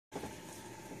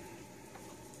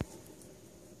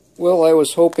Well, I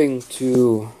was hoping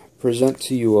to present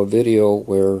to you a video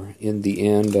where in the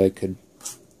end I could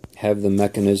have the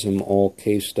mechanism all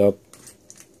cased up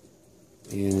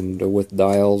and with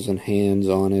dials and hands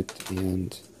on it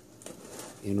and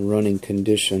in running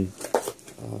condition.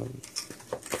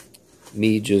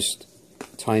 Me just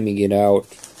timing it out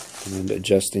and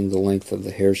adjusting the length of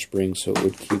the hairspring so it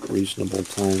would keep reasonable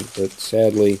time. But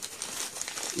sadly,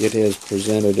 it has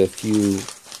presented a few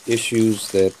issues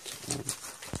that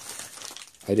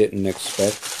I didn't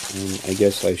expect, and I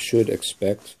guess I should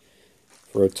expect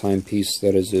for a timepiece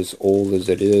that is as old as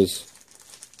it is,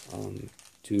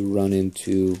 to run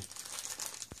into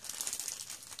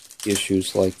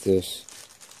issues like this.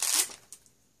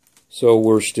 So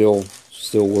we're still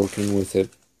working with it.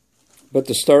 But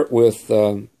to start with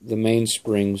the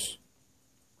mainsprings,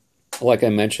 like I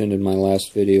mentioned in my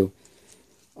last video,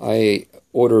 I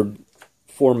ordered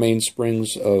 4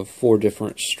 mainsprings of 4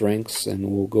 different strengths,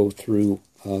 and we'll go through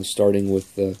starting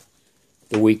with the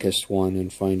weakest one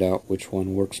and find out which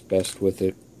one works best with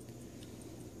it.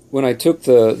 When I took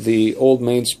the old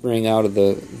mainspring out of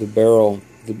the barrel,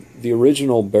 the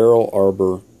original barrel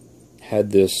arbor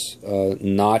had this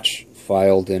notch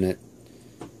filed in it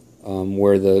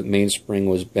where the mainspring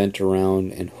was bent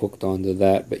around and hooked onto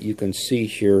that. But you can see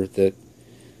here that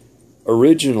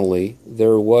originally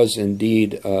there was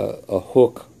indeed a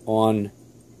hook on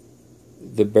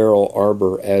the barrel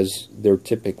arbor, as there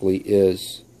typically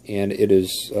is, and it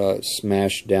is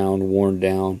smashed down, worn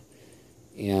down,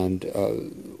 and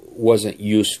wasn't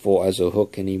useful as a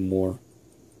hook anymore.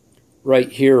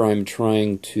 Right here I'm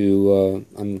trying to,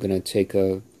 I'm going to take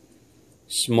a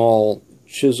small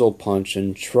chisel punch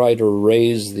and try to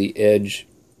raise the edge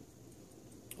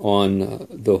on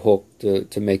the hook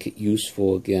to make it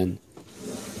useful again.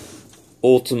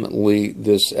 Ultimately,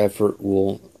 this effort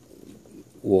will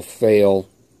fail,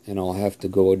 and I'll have to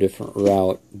go a different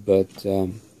route. But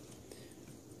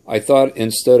I thought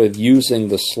instead of using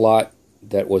the slot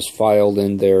that was filed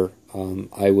in there,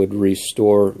 I would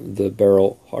restore the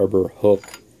barrel arbor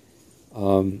hook.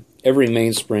 Every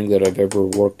mainspring that I've ever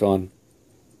worked on,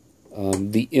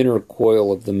 the inner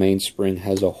coil of the mainspring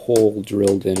has a hole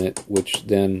drilled in it, which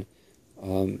then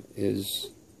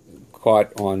is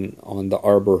caught on the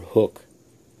arbor hook.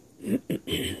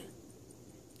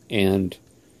 And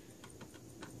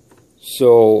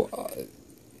so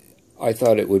I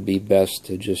thought it would be best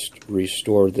to just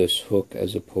restore this hook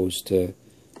as opposed to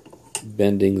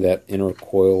bending that inner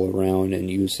coil around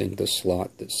and using the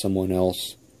slot that someone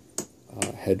else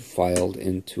had filed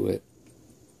into it.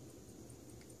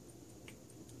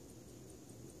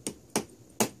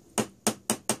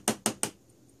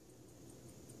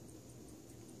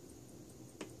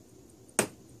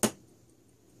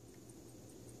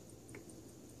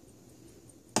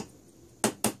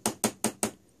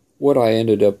 What I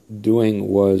ended up doing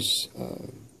was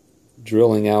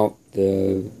drilling out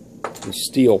the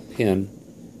steel pin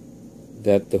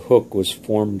that the hook was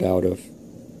formed out of.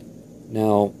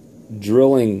 Now,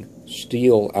 drilling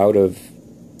steel out of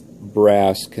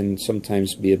brass can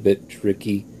sometimes be a bit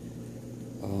tricky.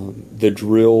 The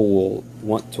drill will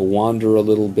want to wander a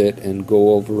little bit and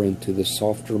go over into the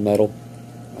softer metal,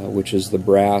 which is the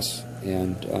brass,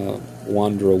 and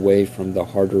wander away from the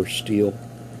harder steel.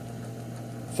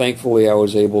 Thankfully, I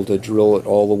was able to drill it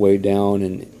all the way down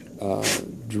and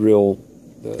drill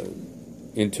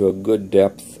into a good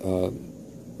depth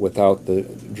without the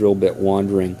drill bit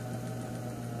wandering.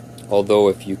 Although,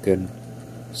 if you can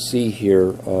see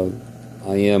here,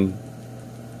 I am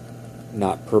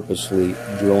not purposely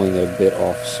drilling a bit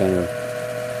off center.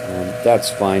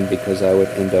 That's fine, because I would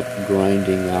end up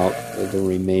grinding out the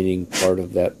remaining part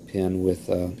of that pin with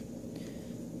a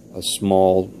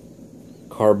small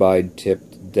carbide-tipped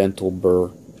dental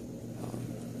burr,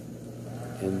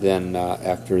 and then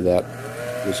after that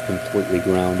was completely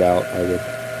ground out, I would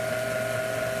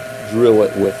drill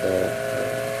it with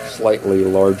a slightly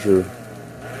larger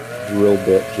drill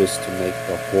bit just to make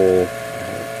the hole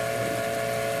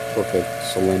a perfect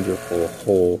cylindrical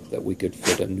hole that we could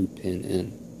fit a new pin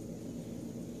in.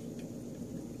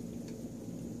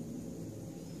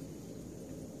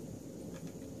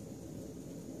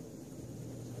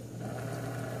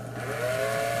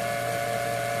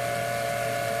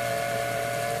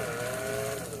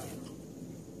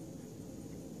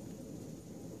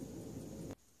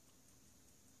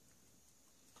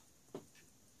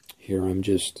 Here I'm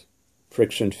just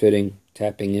friction fitting,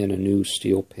 tapping in a new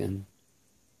steel pin.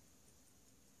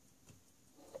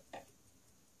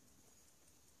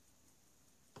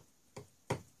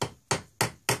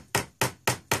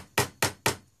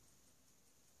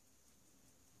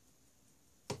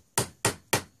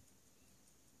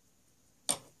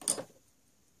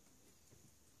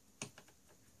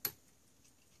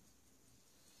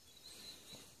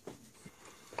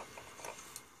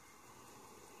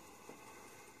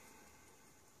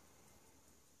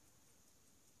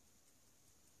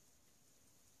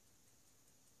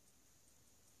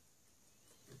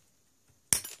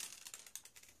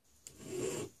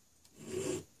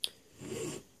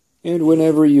 And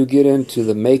whenever you get into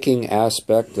the making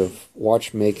aspect of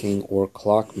watchmaking or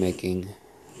clockmaking,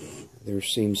 there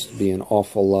seems to be an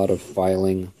awful lot of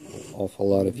filing, awful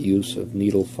lot of use of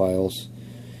needle files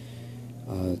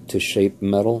to shape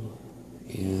metal.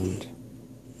 And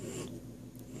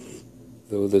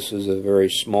though this is a very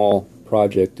small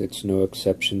project, it's no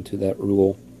exception to that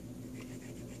rule.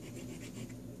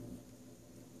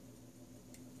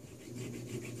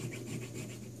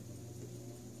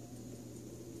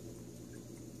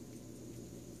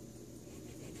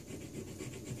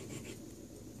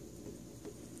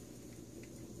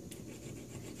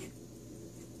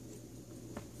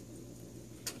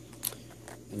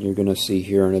 And you're going to see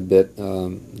here in a bit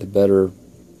the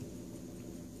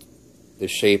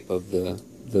shape of the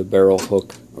barrel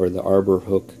hook or the arbor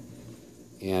hook,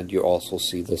 and you also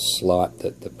see the slot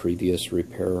that the previous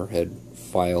repairer had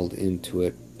filed into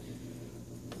it.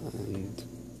 And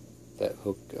that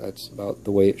hook, that's about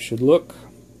the way it should look.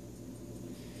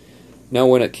 Now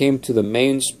when it came to the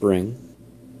mainspring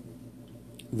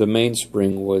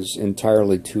was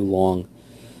entirely too long,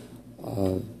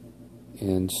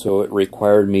 and so it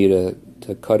required me to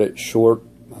cut it short,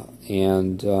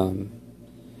 and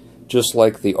just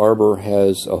like the arbor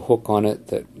has a hook on it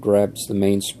that grabs the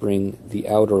mainspring, the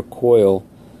outer coil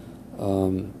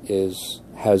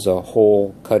has a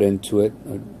hole cut into it,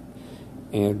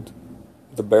 and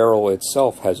the barrel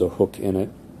itself has a hook in it,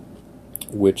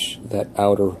 which that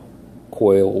outer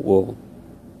coil will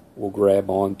grab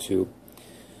onto.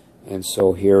 And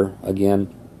so here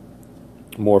again,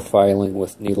 more filing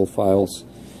with needle files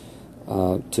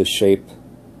to shape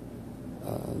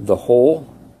the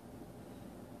hole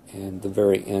and the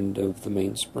very end of the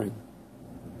mainspring.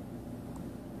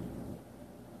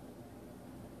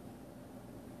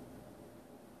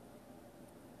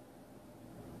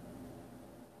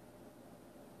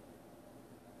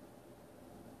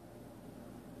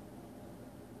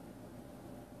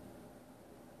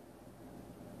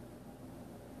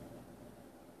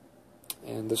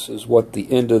 And this is what the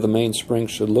end of the mainspring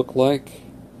should look like,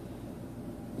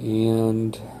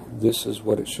 and this is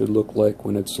what it should look like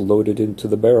when it's loaded into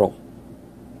the barrel.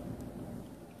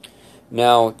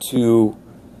 Now,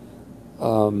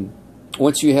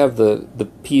 once you have the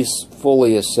piece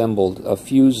fully assembled, a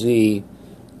fusee,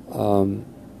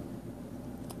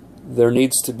 there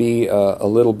needs to be a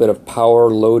little bit of power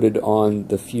loaded on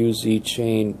the fusee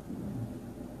chain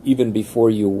even before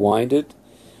you wind it.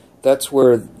 That's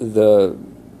where the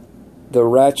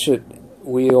ratchet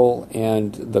wheel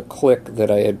and the click that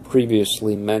I had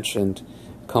previously mentioned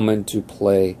come into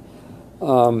play.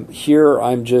 Here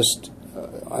I'm just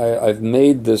I've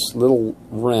made this little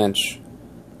wrench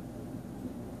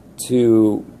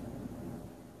to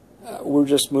we're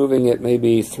just moving it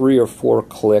maybe 3 or 4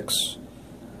 clicks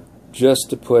just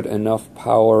to put enough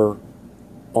power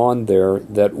on there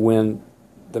that when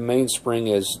the mainspring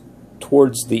is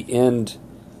towards the end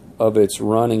of its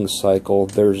running cycle,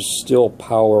 there's still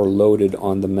power loaded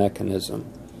on the mechanism.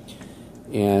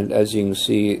 And as you can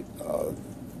see,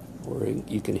 or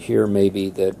you can hear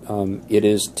maybe that it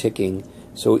is ticking.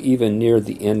 So even near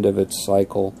the end of its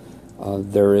cycle,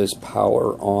 there is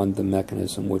power on the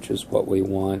mechanism, which is what we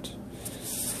want.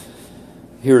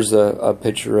 Here's a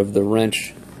picture of the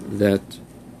wrench that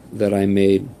I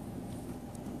made,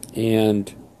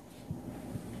 and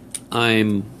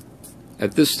I'm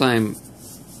at this time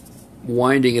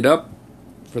winding it up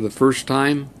for the first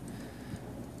time.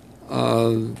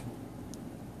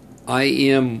 I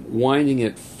am winding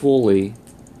it fully,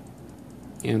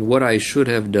 and what I should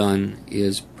have done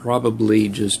is probably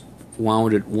just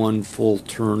wound it 1 full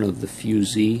turn of the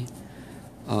fusee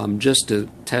just to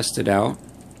test it out,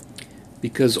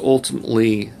 because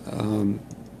ultimately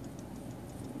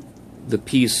the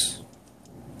piece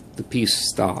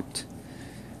stopped,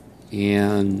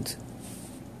 and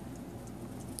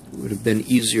it would have been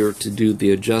easier to do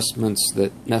the adjustments, the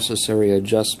necessary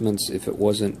adjustments, if it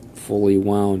wasn't fully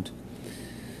wound.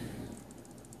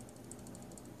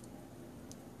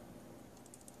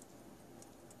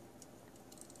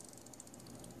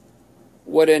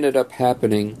 What ended up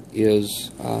happening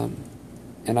is,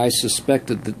 and I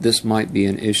suspected that this might be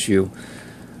an issue,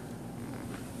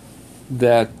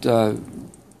 that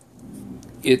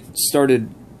it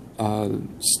started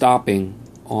stopping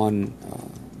on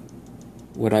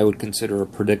what I would consider a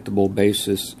predictable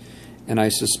basis, and I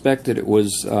suspected it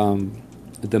was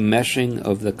the meshing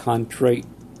of the contrate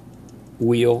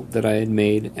wheel that I had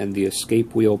made and the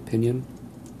escape wheel pinion.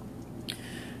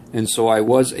 And so I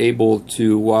was able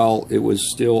to, while it was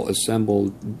still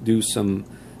assembled, do some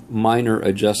minor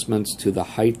adjustments to the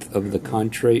height of the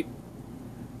contrate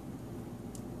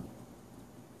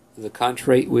the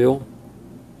contrait wheel,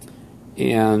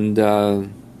 and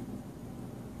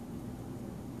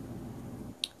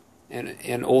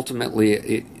ultimately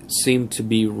it seemed to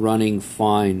be running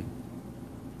fine.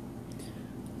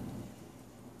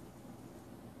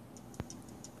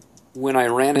 When I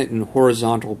ran it in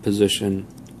horizontal position,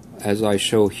 as I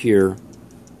show here,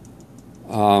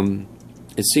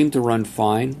 it seemed to run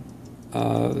fine,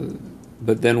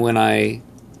 but then when I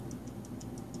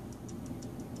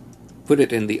put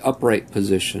it in the upright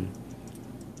position,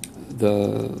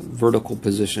 the vertical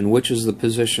position, which is the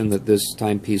position that this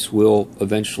timepiece will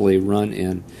eventually run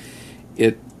in,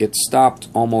 it stopped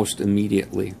almost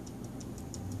immediately.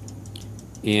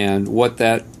 And what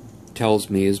that tells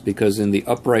me is because in the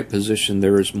upright position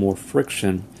there is more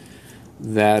friction,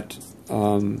 that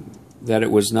that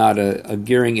it was not a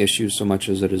gearing issue so much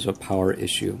as it is a power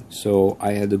issue. So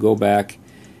I had to go back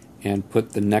and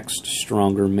put the next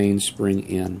stronger mainspring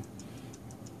in.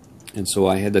 And so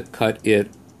I had to cut it,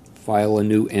 file a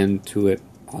new end to it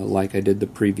like I did the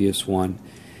previous one.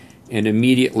 And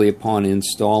immediately upon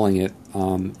installing it,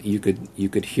 you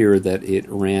could hear that it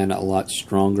ran a lot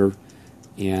stronger,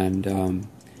 and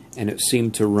it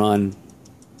seemed to run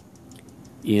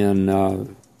in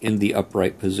the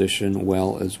upright position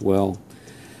well as well.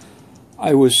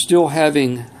 I was still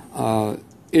having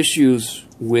issues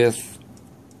with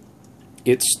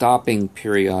it stopping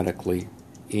periodically,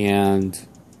 and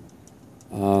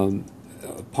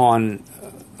upon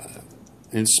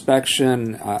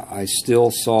inspection, I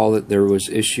still saw that there was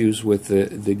issues with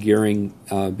the gearing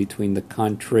between the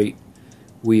contrait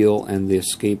wheel and the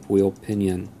escape wheel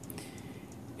pinion.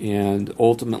 And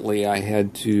ultimately I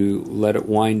had to let it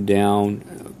wind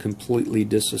down, completely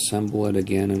disassemble it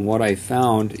again. And what I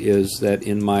found is that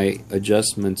in my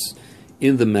adjustments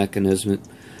in the mechanism,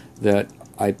 that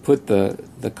I put the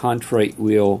contrait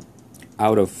wheel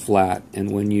out of flat, and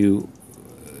when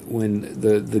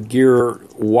the gear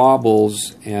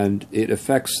wobbles, and it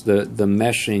affects the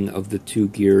meshing of the two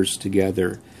gears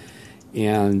together,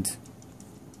 and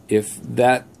if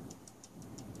that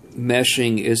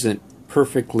meshing isn't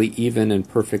perfectly even and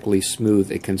perfectly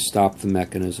smooth, it can stop the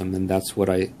mechanism, and that's what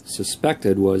I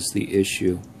suspected was the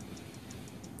issue.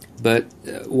 But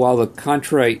while the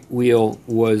contrait wheel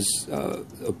was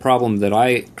a problem that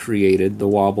I created, the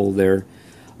wobble there,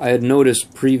 I had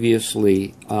noticed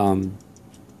previously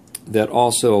that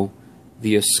also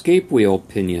the escape wheel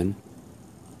pinion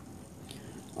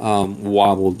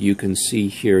wobbled. You can see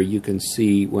here, you can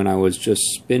see when I was just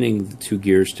spinning the two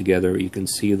gears together, you can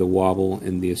see the wobble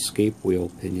in the escape wheel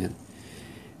pinion.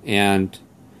 And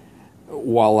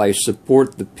while I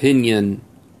support the pinion,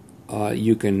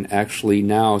 you can actually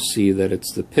now see that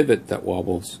it's the pivot that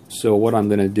wobbles. So what I'm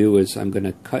going to do is I'm going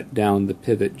to cut down the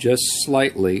pivot just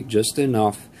slightly, just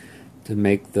enough to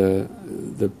make the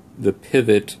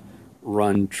pivot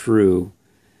run true.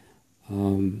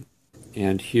 And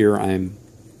here I'm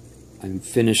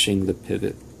finishing the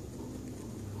pivot.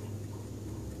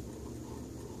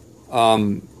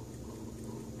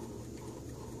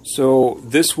 So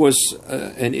this was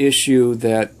an issue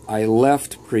that I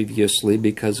left previously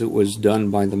because it was done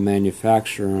by the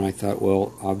manufacturer, and I thought,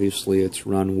 well, obviously it's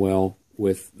run well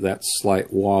with that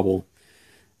slight wobble,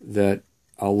 that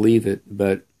I'll leave it.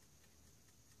 But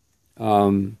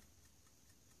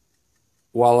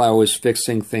while I was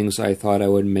fixing things, I thought I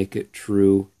would make it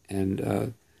true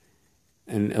and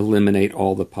eliminate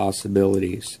all the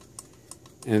possibilities.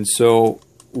 And so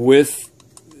with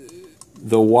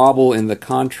the wobble in the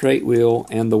contrait wheel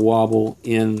and the wobble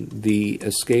in the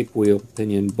escape wheel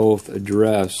pinion both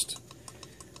addressed,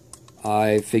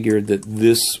 I figured that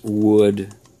this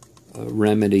would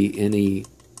remedy any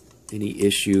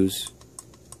issues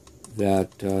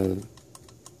that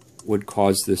would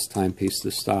cause this timepiece to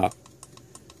stop.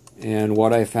 And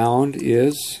what I found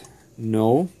is,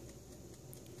 no,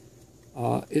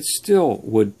 it still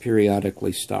would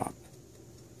periodically stop.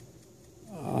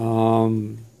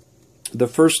 The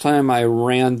first time I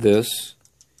ran this,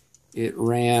 it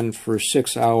ran for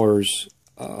 6 hours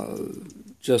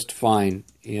just fine,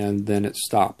 and then it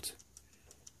stopped.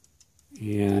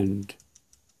 And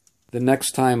the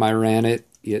next time I ran it,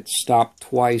 it stopped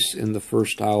twice in the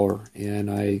first hour, and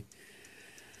I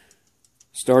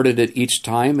started it each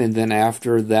time, and then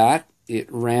after that,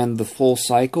 it ran the full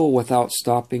cycle without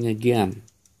stopping again.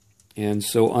 And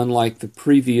so unlike the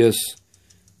previous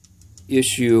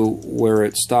issue where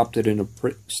it stopped in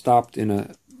a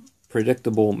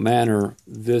predictable manner,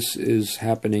 this is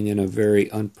happening in a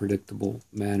very unpredictable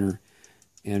manner,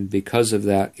 and because of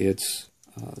that, it's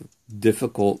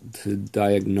difficult to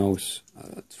diagnose.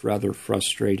 It's rather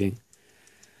frustrating.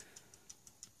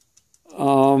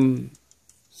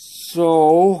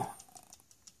 So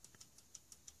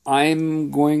I'm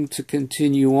going to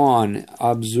continue on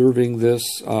observing this,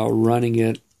 running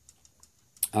it.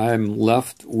 I'm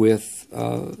left with,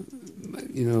 the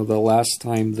last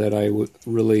time that I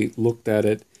really looked at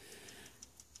it,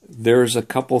 there's a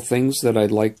couple things that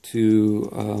I'd like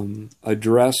to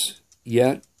address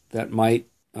yet that might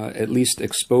at least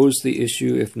expose the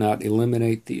issue, if not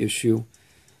eliminate the issue.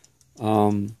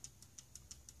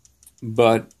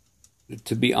 But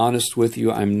to be honest with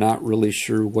you, I'm not really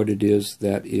sure what it is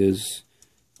that is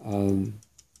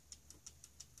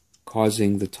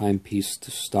causing the timepiece to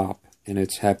stop, and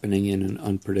it's happening in an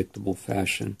unpredictable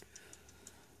fashion.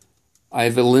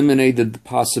 I've eliminated the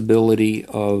possibility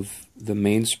of the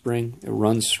mainspring. It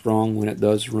runs strong when it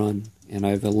does run, and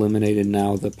I've eliminated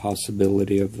now the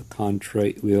possibility of the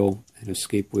contrite wheel and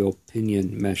escape wheel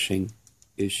pinion meshing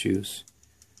issues.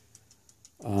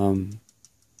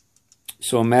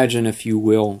 So imagine, if you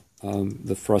will,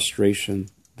 the frustration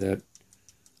that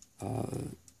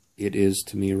it is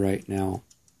to me right now.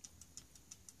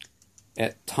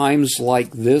 At times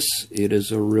like this, it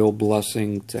is a real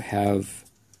blessing to have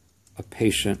a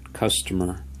patient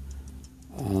customer.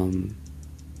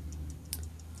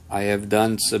 I have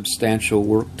done substantial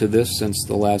work to this since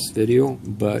the last video,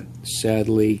 but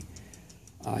sadly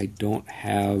I don't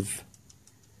have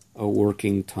a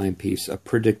working timepiece, a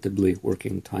predictably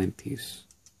working timepiece.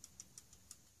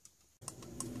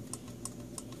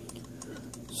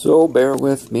 So bear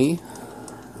with me.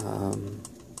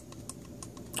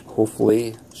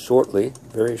 Hopefully shortly,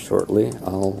 very shortly,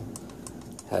 I'll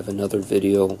have another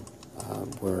video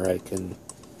where I can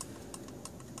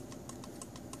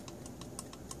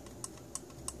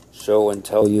show and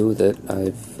tell you that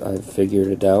I've figured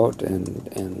it out,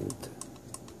 and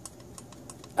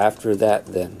after that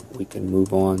then we can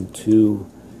move on to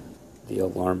the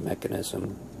alarm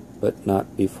mechanism, but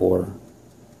not before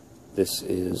this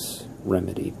is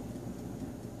remedied.